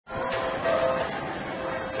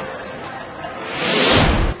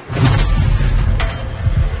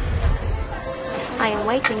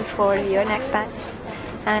waiting for your next bets.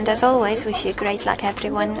 And as always, wish you great luck,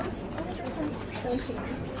 everyone.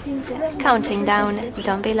 Counting down,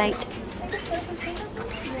 don't be late.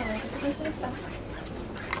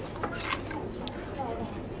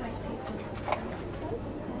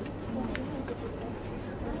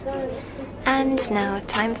 And now,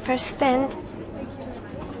 time for spin.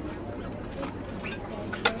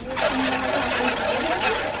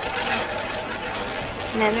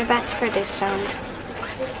 Never bets for this round.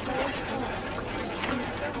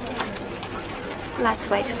 Let's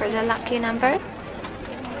wait for the lucky number.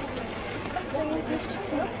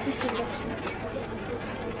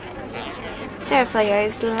 Dear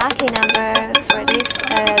players, lucky number for this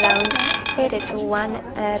round. It is 1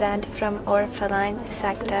 rand from Orphaline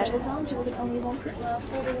sector.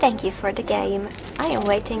 Thank you for the game. I am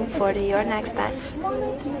waiting for your next bets.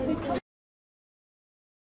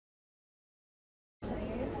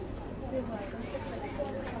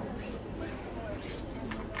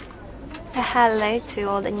 Hello to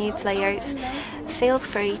all the new players. Feel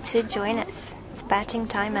free to join us. It's betting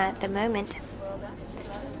time at the moment.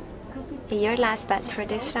 Your last bets for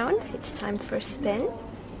this round. It's time for spin.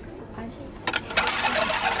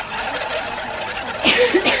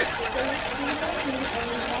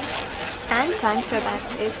 And time for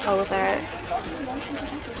bets is over.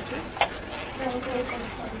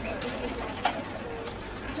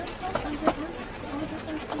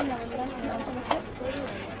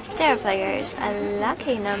 Dear players, a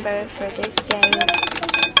lucky number for this game.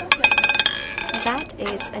 That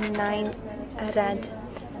is a 9 red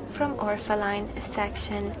from Orphaline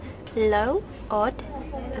section. Low, odd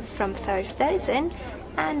from first dozen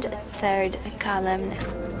and third column.